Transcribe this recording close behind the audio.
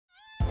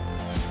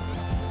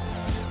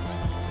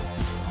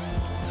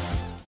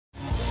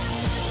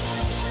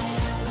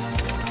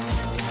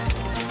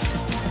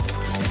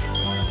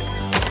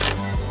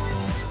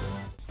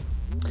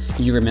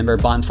You remember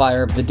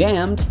Bonfire of the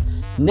Damned?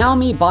 Now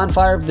meet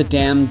Bonfire of the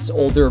Damned's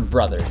older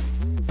brother,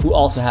 who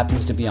also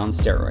happens to be on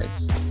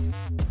steroids.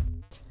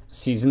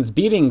 Season's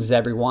beatings,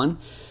 everyone.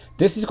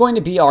 This is going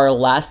to be our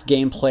last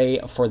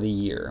gameplay for the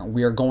year.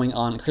 We are going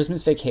on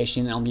Christmas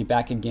vacation and I'll be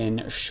back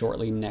again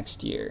shortly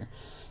next year.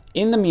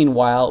 In the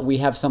meanwhile, we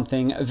have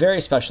something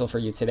very special for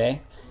you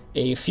today.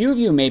 A few of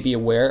you may be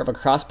aware of a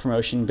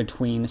cross-promotion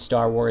between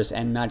Star Wars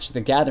and Magic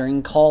the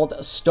Gathering called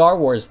Star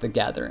Wars the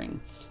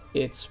Gathering.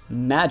 It's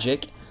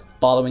Magic,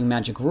 following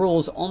Magic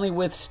rules, only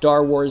with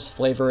Star Wars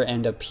flavor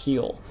and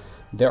appeal.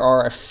 There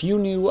are a few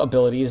new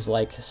abilities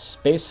like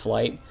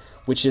Spaceflight,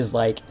 which is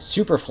like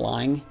super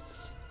flying.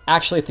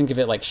 Actually, think of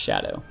it like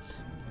Shadow.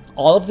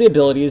 All of the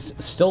abilities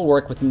still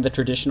work within the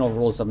traditional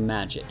rules of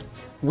Magic.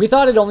 We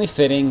thought it only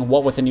fitting,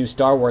 what with the new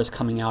Star Wars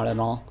coming out and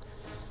all.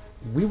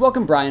 We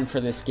welcome Brian for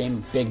this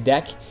game, Big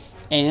Deck,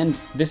 and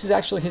this is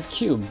actually his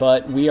cube,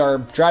 but we are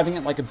driving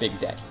it like a big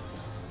deck,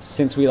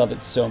 since we love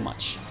it so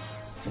much.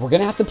 We're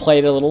going to have to play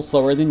it a little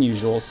slower than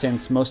usual,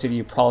 since most of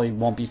you probably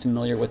won't be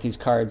familiar with these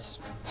cards.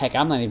 Heck,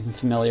 I'm not even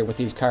familiar with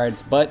these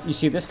cards, but you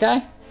see this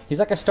guy? He's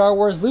like a Star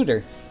Wars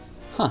looter.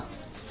 Huh.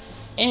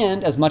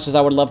 And as much as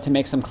I would love to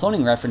make some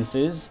cloning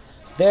references,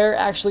 there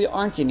actually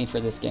aren't any for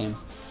this game.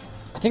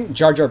 I think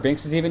Jar Jar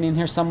Binks is even in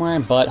here somewhere,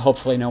 but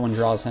hopefully no one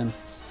draws him.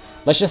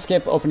 Let's just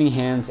skip opening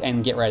hands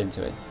and get right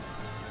into it.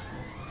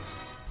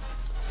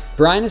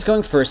 Brian is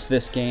going first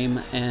this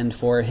game, and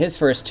for his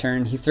first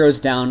turn, he throws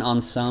down on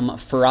some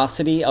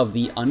Ferocity of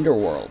the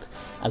Underworld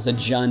as a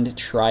Jund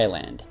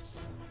Tri-land.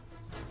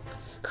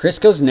 Chris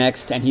goes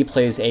next, and he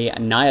plays a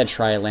Naya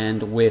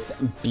Tri-land with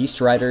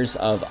Beast Riders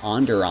of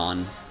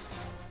Onderon.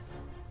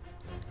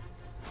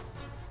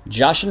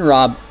 Josh and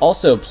Rob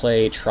also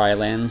play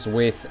Tri-lands,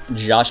 with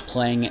Josh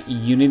playing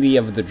Unity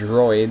of the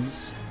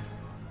Droids,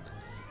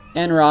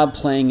 and Rob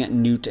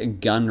playing Newt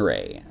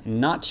Gunray.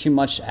 Not too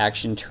much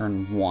action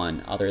turn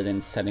 1, other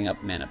than setting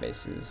up mana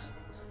bases.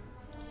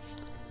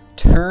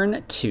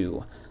 Turn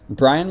 2,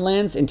 Brian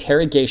lands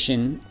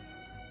Interrogation,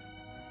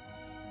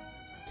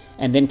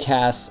 and then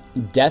casts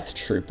Death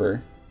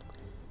Trooper,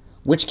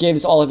 which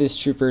gives all of his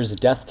troopers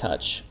Death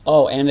Touch.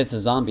 Oh, and it's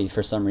a zombie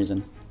for some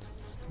reason.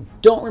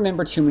 Don't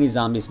remember too many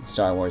zombies in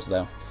Star Wars,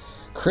 though.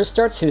 Chris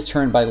starts his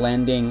turn by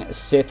landing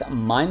Sith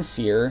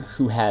Mindseer,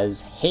 who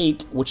has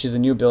Hate, which is a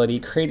new ability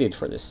created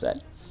for this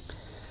set.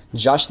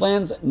 Josh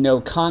lands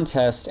No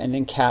Contest and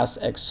then casts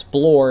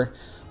Explore,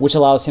 which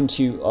allows him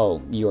to...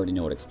 Oh, you already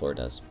know what Explore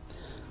does.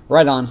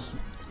 Right on.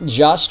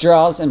 Josh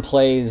draws and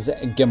plays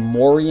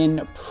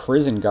Gamorrean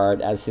Prison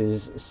Guard as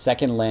his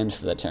second land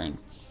for the turn.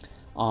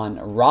 On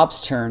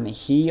Rob's turn,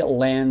 he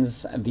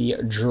lands the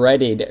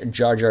dreaded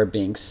Jar Jar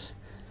Binks,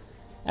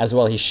 as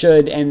well he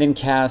should, and then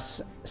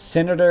casts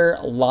Senator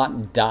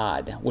Lot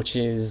Dodd, which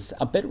is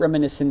a bit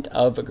reminiscent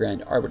of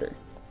Grand Arbiter.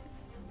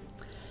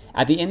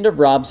 At the end of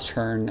Rob's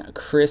turn,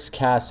 Chris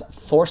casts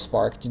Force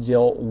Spark to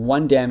deal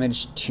 1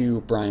 damage to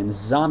Brian's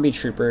Zombie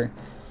Trooper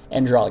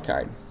and draw a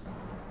card.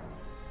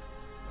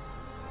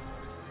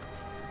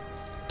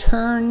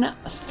 Turn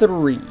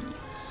 3.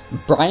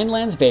 Brian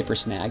lands Vapor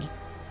Snag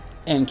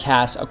and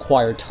casts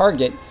Acquire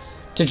Target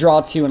to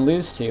draw 2 and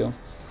lose 2.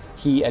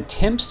 He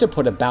attempts to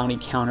put a bounty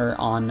counter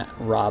on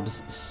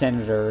Rob's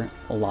Senator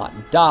Lot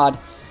Dodd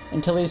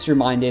until he's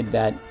reminded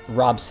that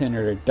Rob's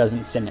Senator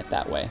doesn't send it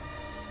that way.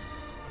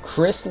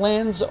 Chris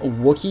lands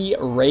Wookiee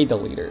Raid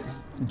Leader.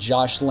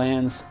 Josh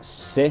lands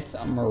Sith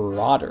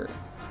Marauder.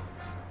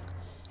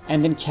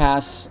 And then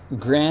casts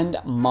Grand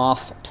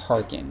Moff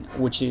Tarkin,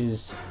 which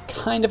is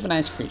kind of a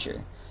nice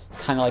creature.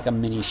 Kind of like a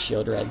mini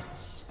Shield Red.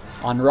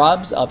 On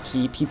Rob's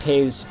upkeep, he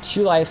pays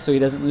 2 life so he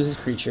doesn't lose his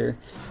creature,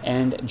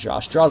 and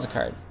Josh draws a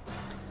card.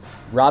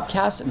 Rob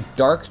casts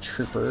Dark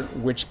Trooper,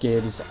 which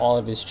gives all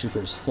of his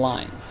troopers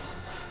flying.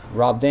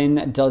 Rob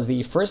then does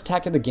the first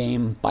attack of the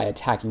game by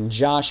attacking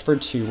Josh for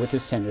 2 with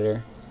his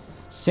Senator,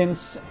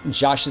 since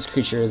Josh's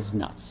creature is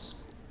nuts.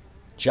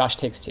 Josh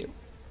takes 2.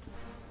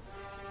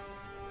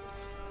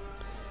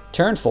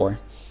 Turn 4.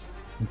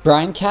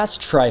 Brian casts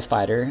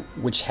Tri-Fighter,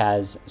 which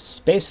has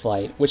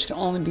Spaceflight, which can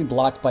only be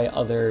blocked by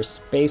other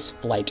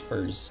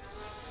Spaceflighters,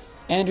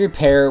 and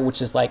Repair,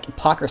 which is like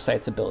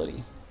Pockersight's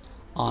ability.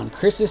 On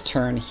Chris's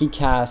turn, he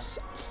casts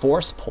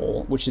Force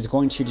Pull, which is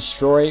going to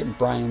destroy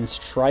Brian's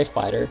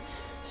Tri-Fighter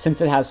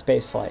since it has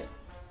Spaceflight.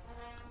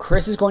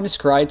 Chris is going to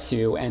Scry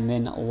 2 and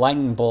then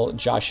Lightning Bolt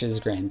Josh's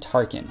Grand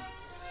Tarkin.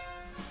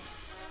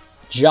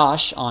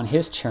 Josh, on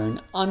his turn,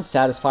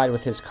 unsatisfied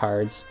with his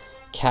cards,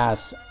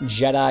 casts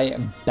Jedi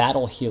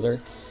Battle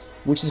Healer,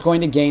 which is going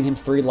to gain him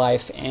 3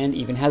 life and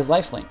even has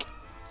lifelink.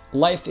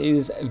 Life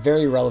is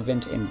very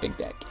relevant in Big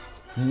Deck.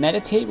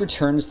 Meditate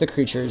returns the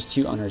creatures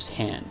to owner's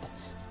hand,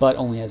 but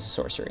only as a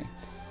sorcery.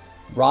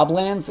 Rob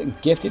lands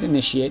Gifted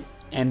Initiate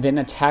and then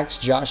attacks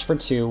Josh for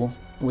 2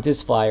 with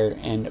his Flyer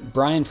and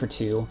Brian for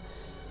 2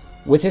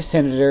 with his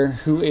Senator,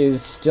 who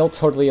is still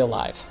totally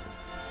alive.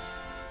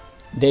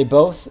 They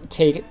both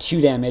take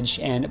 2 damage,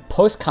 and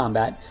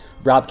post-combat,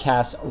 Rob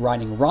casts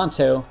Riding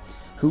Ronto,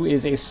 who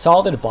is a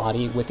solid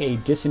body with a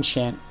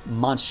Disenchant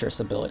Monstrous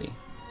ability.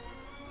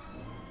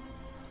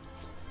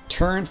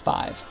 Turn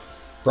 5.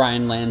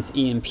 Brian lands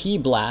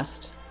EMP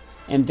Blast,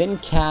 and then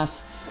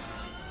casts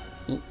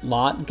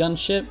Lat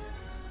Gunship,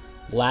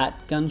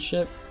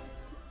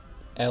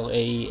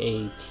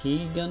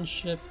 L-A-A-T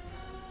Gunship.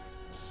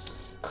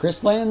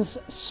 Chris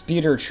lands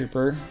Speeder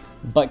Trooper,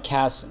 but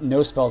casts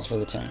no spells for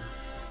the turn.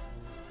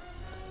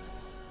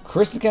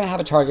 Chris is going to have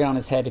a target on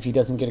his head if he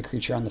doesn't get a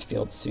creature on the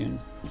field soon.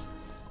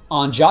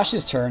 On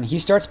Josh's turn, he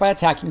starts by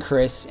attacking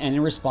Chris, and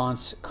in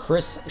response,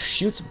 Chris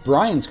shoots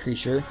Brian's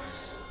creature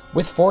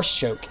with Force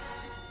Choke.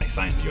 I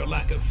find your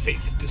lack of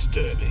faith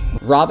disturbing.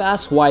 Rob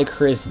asks why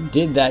Chris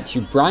did that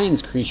to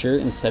Brian's creature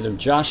instead of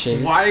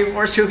Josh's. Why are you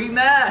force choking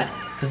that?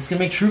 Because it's gonna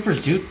make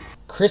troopers, dude.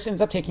 Chris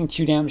ends up taking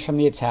 2 damage from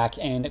the attack,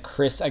 and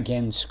Chris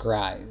again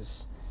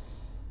scries.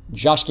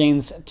 Josh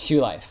gains 2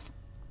 life.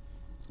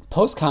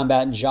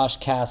 Post-combat, Josh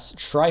casts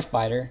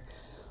Tri-Fighter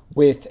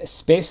with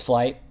Space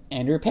Flight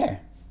and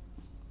Repair.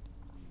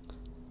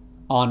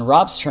 On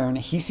Rob's turn,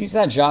 he sees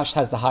that Josh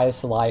has the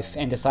highest life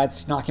and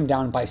decides to knock him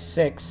down by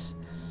 6,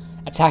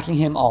 attacking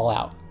him all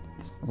out.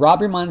 Rob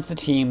reminds the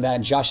team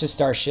that Josh's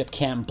starship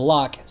can't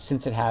block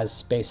since it has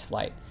Space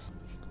Flight.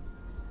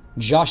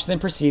 Josh then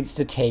proceeds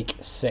to take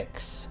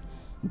 6.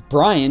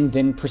 Brian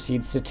then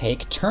proceeds to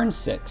take turn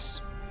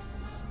 6.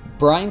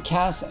 Brian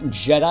casts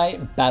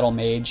Jedi Battle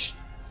Mage,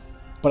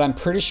 but I'm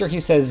pretty sure he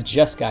says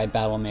Jeskai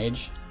Battle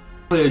Mage.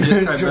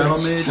 Battle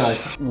Mage.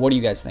 What do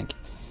you guys think?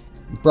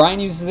 Brian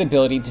uses the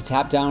ability to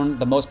tap down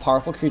the most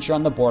powerful creature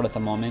on the board at the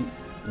moment,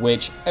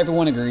 which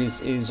everyone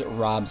agrees is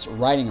Rob's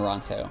Riding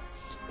Ronto.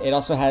 It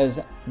also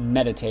has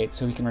Meditate,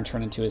 so he can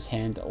return it to his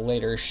hand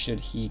later should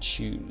he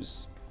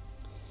choose.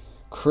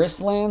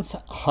 Chris lands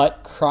Hut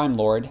Crime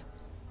Lord,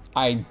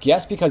 I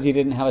guess because he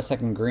didn't have a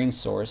second green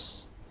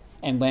source,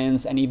 and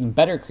lands an even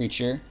better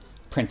creature,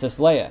 Princess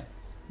Leia,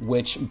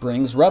 which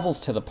brings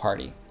rebels to the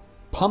party,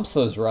 pumps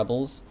those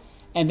rebels,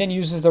 and then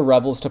uses the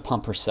rebels to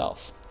pump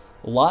herself.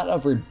 A lot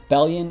of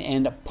rebellion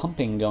and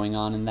pumping going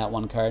on in that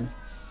one card.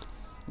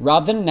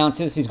 Rob then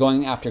announces he's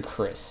going after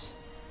Chris.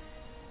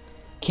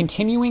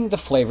 Continuing the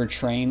flavor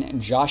train,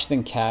 Josh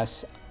then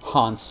casts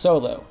Han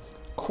Solo.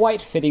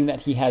 Quite fitting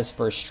that he has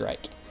first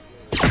strike.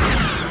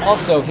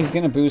 Also, he's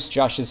going to boost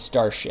Josh's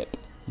starship.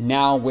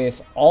 Now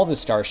with all the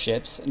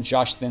starships,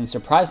 Josh then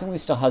surprisingly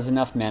still has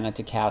enough mana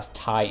to cast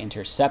TIE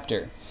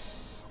Interceptor,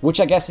 which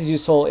I guess is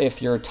useful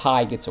if your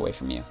TIE gets away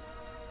from you.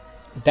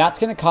 That's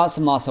going to cause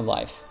some loss of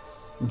life.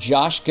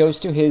 Josh goes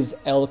to his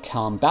El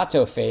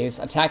Combato phase,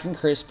 attacking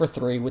Chris for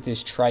 3 with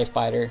his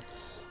Tri-Fighter,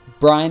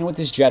 Brian with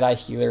his Jedi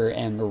Healer,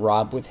 and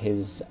Rob with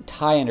his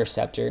TIE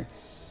Interceptor,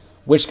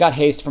 which got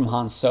haste from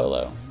Han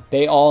Solo.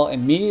 They all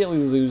immediately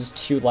lose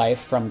 2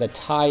 life from the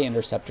TIE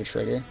Interceptor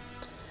trigger.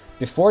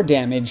 Before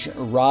damage,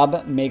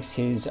 Rob makes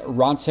his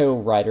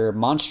Ronto Rider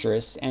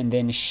monstrous and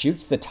then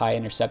shoots the TIE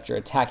Interceptor,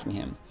 attacking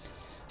him.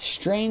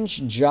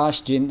 Strange Josh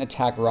didn't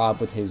attack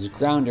Rob with his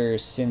Grounder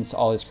since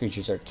all his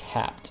creatures are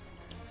tapped.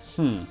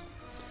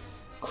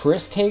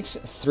 Chris takes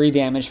 3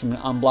 damage from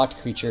an unblocked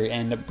creature,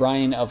 and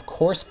Brian of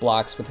course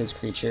blocks with his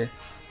creature,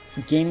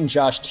 gaining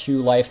Josh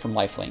 2 life from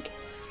lifelink.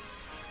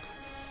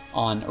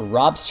 On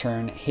Rob's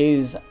turn,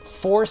 his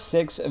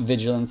 4/6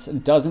 Vigilance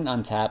doesn't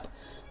untap,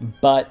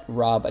 but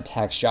Rob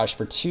attacks Josh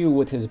for 2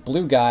 with his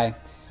blue guy,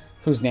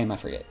 whose name I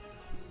forget.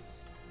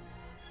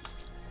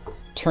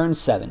 Turn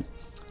 7.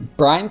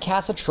 Brian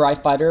casts a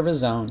Tri-Fighter of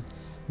his own.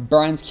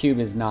 Brian's cube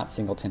is not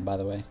singleton, by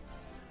the way.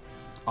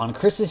 On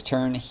Chris's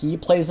turn, he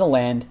plays a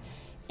land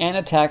and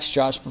attacks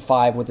Josh for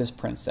 5 with his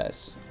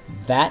princess.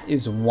 That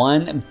is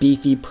 1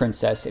 beefy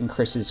princess in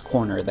Chris's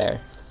corner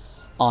there.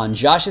 On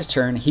Josh's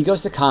turn, he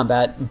goes to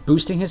combat,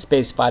 boosting his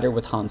space fighter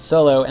with Han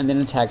Solo, and then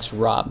attacks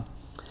Rob.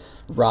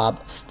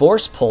 Rob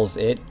force pulls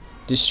it,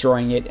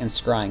 destroying it and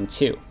scrying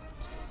 2.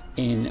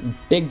 In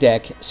Big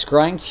Deck,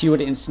 scrying 2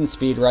 at instant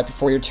speed right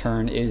before your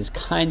turn is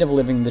kind of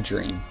living the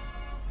dream.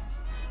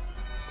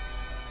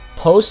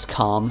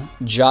 Post-com,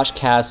 Josh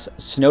casts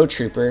Snow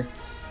Trooper,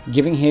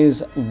 giving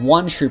his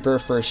 1 trooper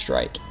first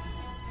strike.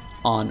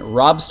 On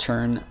Rob's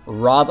turn,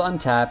 Rob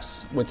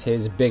untaps with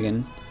his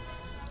Biggin.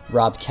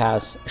 Rob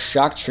casts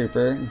Shock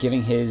Trooper,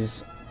 giving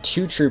his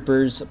 2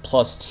 troopers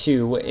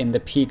 +2 in the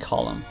P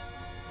column.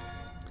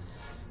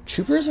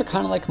 Troopers are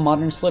kind of like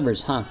modern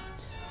slivers, huh?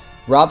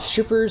 Rob's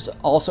troopers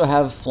also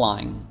have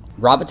flying.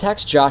 Rob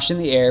attacks Josh in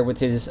the air with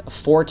his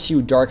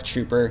 4/2 Dark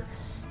Trooper,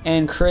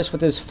 and Chris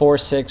with his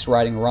 4/6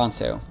 Riding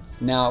Ronto.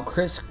 Now,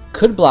 Chris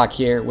could block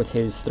here with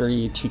his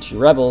 3 2/2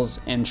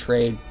 Rebels and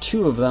trade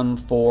 2 of them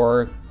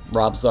for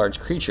Rob's large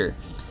creature,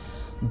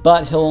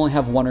 but he'll only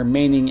have 1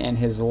 remaining and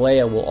his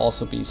Leia will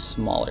also be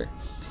smaller.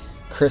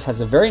 Chris has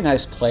a very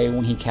nice play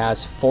when he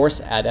casts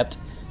Force Adept,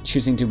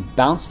 choosing to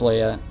bounce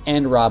Leia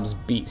and Rob's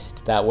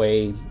Beast. That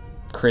way,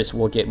 Chris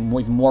will get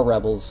even more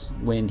Rebels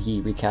when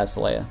he recasts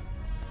Leia.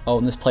 Oh,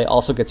 and this play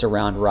also gets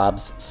around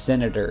Rob's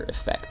Senator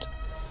effect.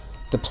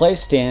 The play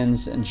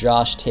stands, and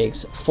Josh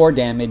takes 4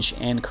 damage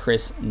and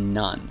Chris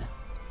none.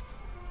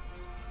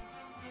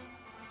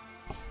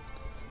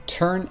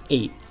 Turn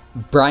 8.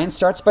 Brian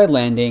starts by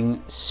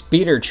landing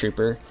Speeder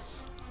Trooper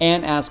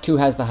and asks who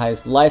has the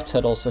highest life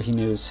total so he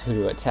knows who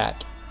to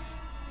attack.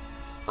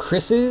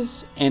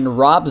 Chris's and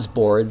Rob's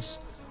boards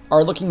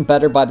are looking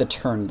better by the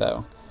turn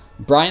though.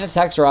 Brian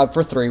attacks Rob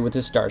for 3 with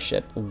his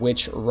starship,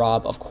 which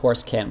Rob of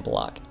course can't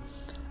block.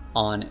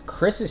 On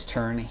Chris's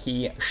turn,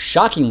 he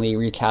shockingly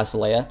recasts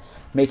Leia,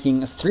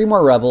 making 3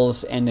 more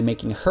rebels and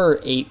making her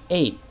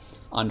 8/8.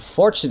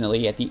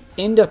 Unfortunately, at the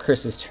end of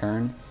Chris's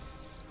turn,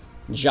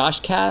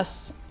 Josh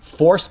casts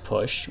Force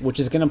Push,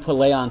 which is going to put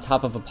Leia on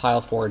top of a pile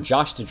for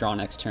Josh to draw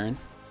next turn.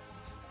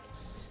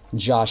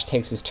 Josh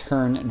takes his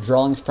turn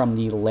drawing from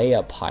the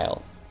Leia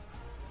pile.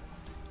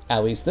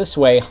 At least this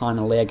way, Han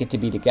and Leia get to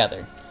be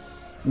together.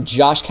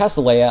 Josh casts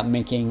Leia,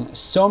 making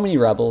so many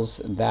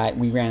rebels that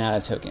we ran out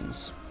of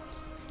tokens.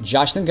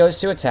 Josh then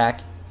goes to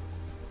attack.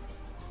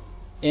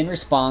 In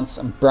response,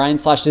 Brian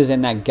flashes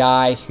in that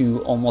guy who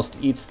almost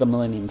eats the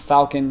Millennium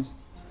Falcon,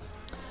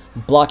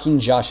 blocking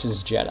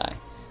Josh's Jedi.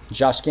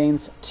 Josh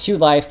gains 2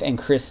 life and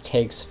Chris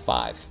takes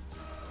 5.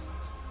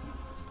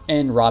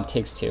 And Rob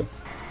takes 2.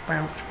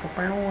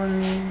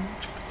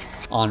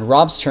 On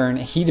Rob's turn,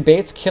 he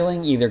debates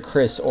killing either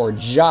Chris or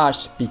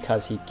Josh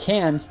because he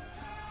can,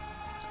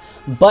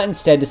 but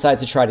instead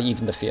decides to try to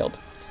even the field.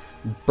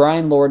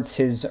 Brian lords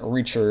his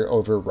Reacher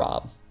over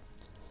Rob.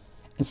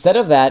 Instead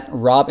of that,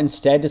 Rob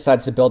instead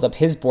decides to build up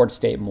his board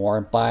state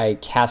more by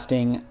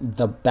casting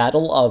the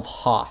Battle of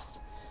Hoth,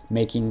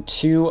 making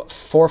 2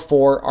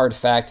 4/4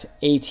 artifact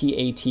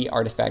AT-AT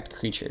artifact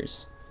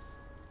creatures.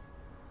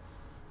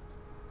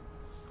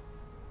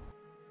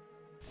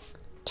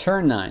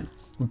 Turn 9.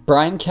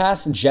 Brian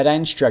casts Jedi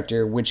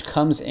Instructor, which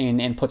comes in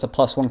and puts a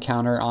 +1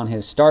 counter on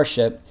his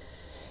starship,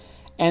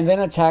 and then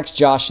attacks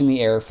Josh in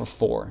the air for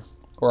 4.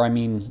 Or I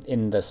mean,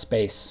 in the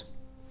space.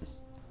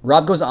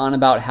 Rob goes on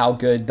about how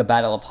good the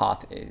Battle of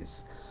Hoth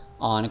is.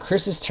 On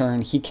Chris's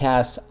turn, he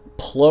casts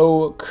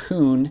Plo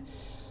Koon,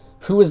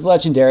 who is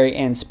legendary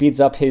and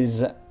speeds up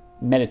his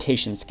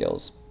meditation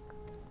skills.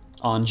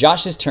 On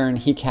Josh's turn,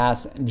 he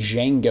casts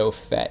Jango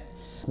Fett,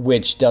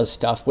 which does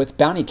stuff with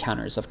bounty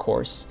counters, of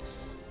course.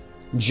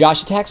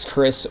 Josh attacks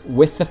Chris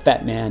with the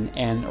Fett Man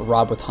and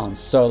Rob with Han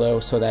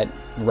Solo so that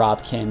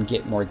Rob can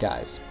get more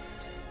guys.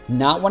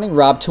 Not wanting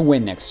Rob to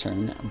win next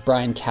turn,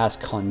 Brian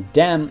casts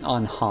Condemn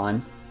on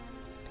Han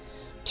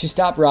to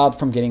stop Rob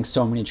from getting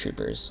so many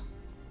troopers.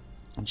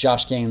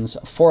 Josh gains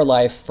 4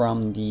 life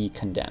from the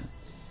Condemn.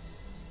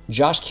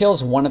 Josh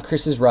kills one of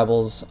Chris's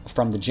rebels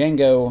from the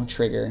Jango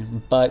trigger,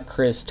 but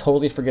Chris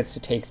totally forgets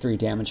to take 3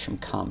 damage from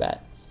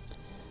combat.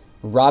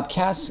 Rob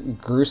casts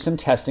Gruesome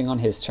Testing on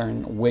his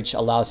turn, which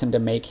allows him to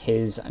make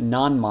his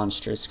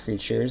non-monstrous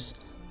creatures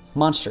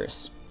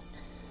monstrous.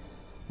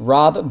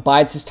 Rob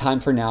bides his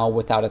time for now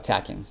without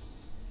attacking.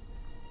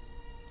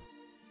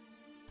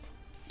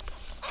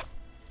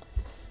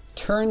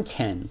 Turn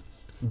 10.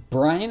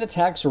 Brian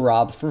attacks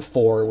Rob for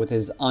 4 with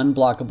his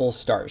unblockable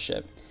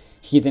starship.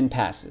 He then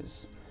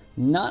passes.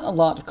 Not a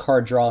lot of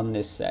card draw in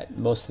this set.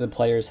 Most of the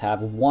players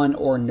have 1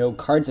 or no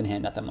cards in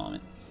hand at the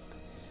moment.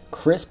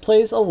 Chris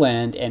plays a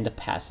land and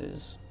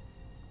passes.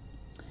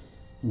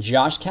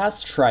 Josh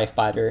casts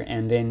Tri-Fighter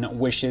and then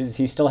wishes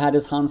he still had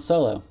his Han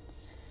Solo.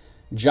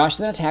 Josh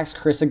then attacks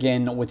Chris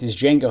again with his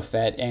Jango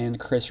Fett, and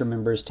Chris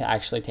remembers to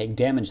actually take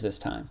damage this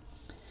time.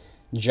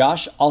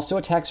 Josh also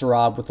attacks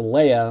Rob with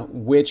Leia,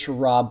 which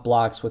Rob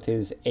blocks with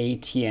his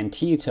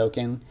AT&T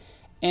token,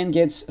 and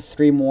gets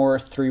 3 more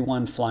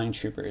 3/1 flying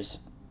troopers.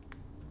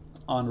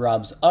 On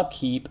Rob's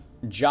upkeep,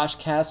 Josh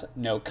casts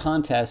No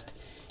Contest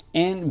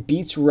and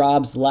beats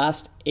Rob's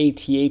last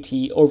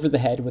AT-AT over the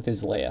head with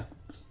his Leia.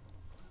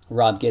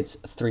 Rob gets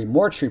 3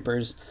 more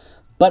troopers,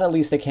 but at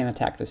least they can't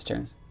attack this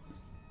turn.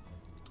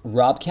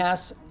 Rob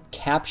casts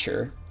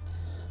Capture,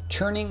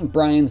 turning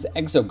Brian's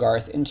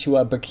Exogarth into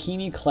a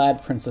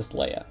bikini-clad Princess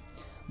Leia.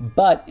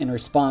 But in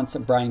response,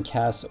 Brian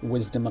casts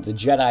Wisdom of the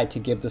Jedi to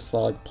give the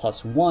slug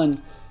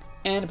 +1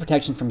 and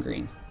protection from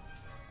green.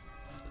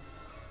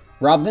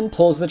 Rob then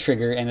pulls the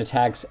trigger and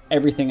attacks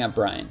everything at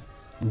Brian.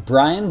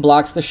 Brian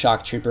blocks the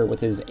Shock Trooper with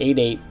his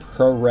 8/8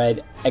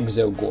 Pro-Red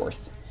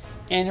Exogorth.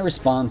 And in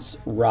response,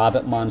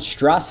 Rob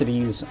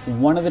monstrosities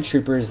one of the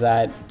troopers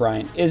that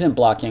Brian isn't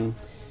blocking,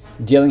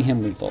 dealing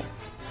him lethal.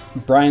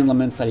 Brian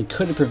laments that he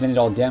could have prevented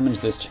all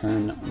damage this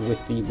turn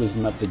with the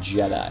Wisdom of the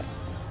Jedi.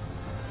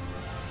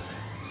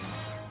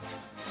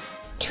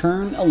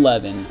 Turn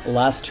 11,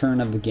 last turn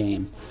of the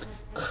game.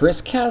 Chris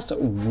casts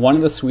one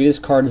of the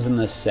sweetest cards in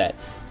this set,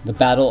 the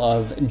Battle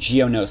of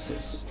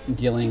Geonosis,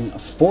 dealing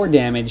 4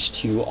 damage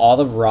to all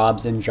of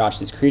Rob's and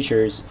Josh's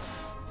creatures,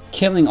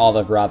 killing all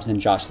of Rob's and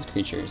Josh's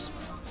creatures,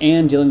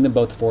 and dealing them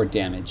both 4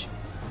 damage.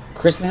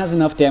 Kristen has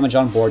enough damage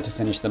on board to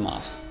finish them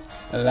off.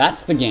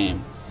 That's the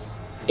game.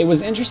 It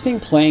was interesting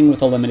playing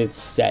with a limited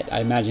set. I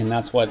imagine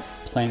that's what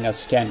playing a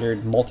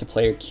standard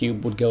multiplayer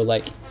cube would go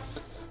like.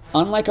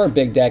 Unlike our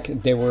big deck,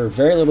 there were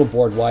very little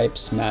board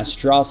wipes, mass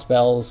draw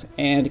spells,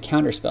 and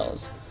counter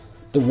spells.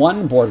 The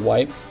one board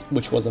wipe,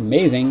 which was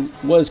amazing,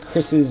 was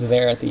Chris's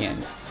there at the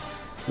end.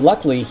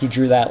 Luckily, he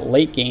drew that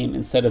late game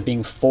instead of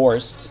being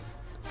forced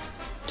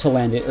to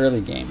land it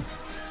early game.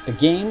 The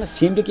game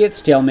seemed to get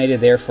stalemated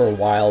there for a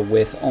while,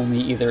 with only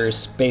either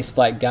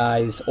spaceflight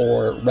guys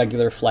or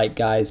regular flight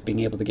guys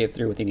being able to get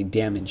through with any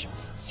damage.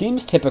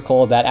 Seems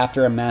typical that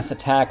after a mass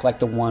attack like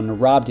the one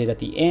Rob did at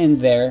the end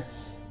there,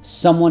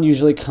 someone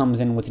usually comes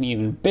in with an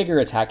even bigger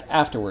attack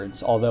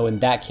afterwards, although in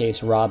that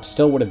case Rob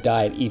still would have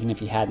died even if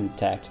he hadn't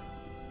attacked.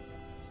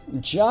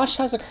 Josh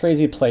has a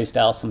crazy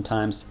playstyle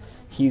sometimes.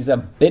 He's a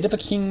bit of a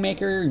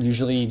kingmaker,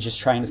 usually just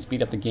trying to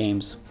speed up the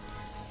games.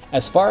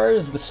 As far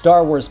as the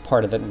Star Wars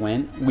part of it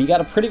went, we got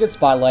a pretty good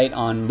spotlight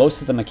on most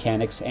of the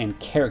mechanics and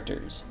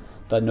characters.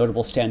 The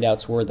notable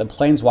standouts were the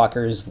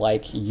planeswalkers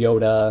like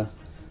Yoda,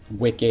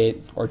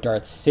 Wicket, or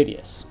Darth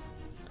Sidious.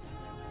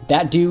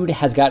 That dude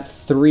has got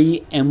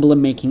 3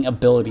 emblem-making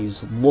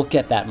abilities. Look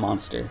at that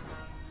monster.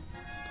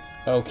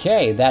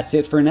 Okay, that's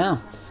it for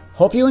now.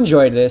 Hope you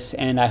enjoyed this,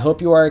 and I hope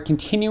you are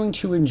continuing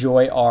to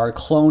enjoy our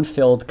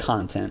clone-filled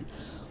content.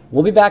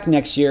 We'll be back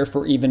next year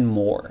for even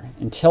more.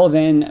 Until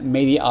then,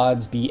 may the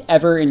odds be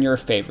ever in your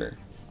favor.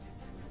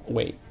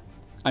 Wait,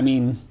 I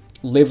mean,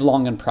 live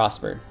long and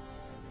prosper.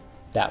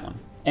 That one.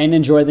 And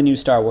enjoy the new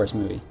Star Wars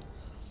movie.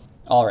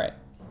 Alright.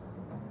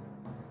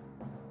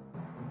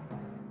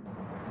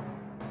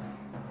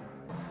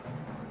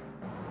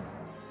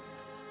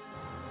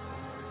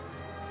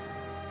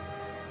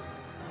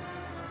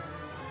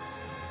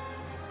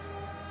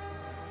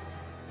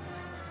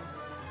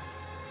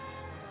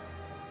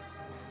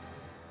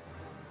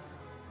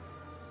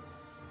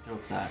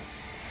 That.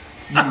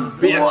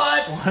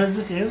 What? What does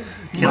it do?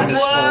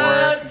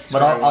 -4.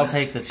 But I'll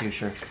take the 2,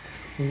 sure.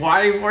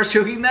 Why are you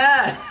choking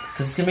that?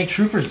 Because it's gonna make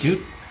troopers,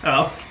 dude.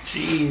 Oh,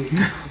 jeez.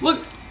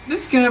 Look,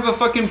 this can have a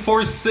fucking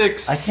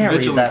 4/6. I can't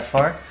read that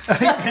far.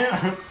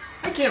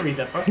 I can't read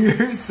that far.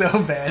 You're so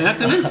bad. And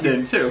that's an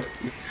instant too.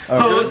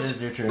 Oh, it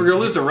is your turn. We're gonna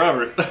lose to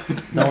Robert.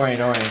 Don't worry,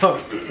 don't worry.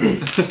 Post.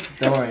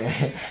 Don't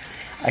worry.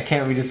 I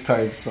can't read his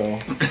cards, so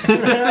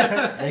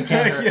they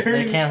can't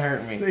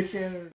hurt me. They can't.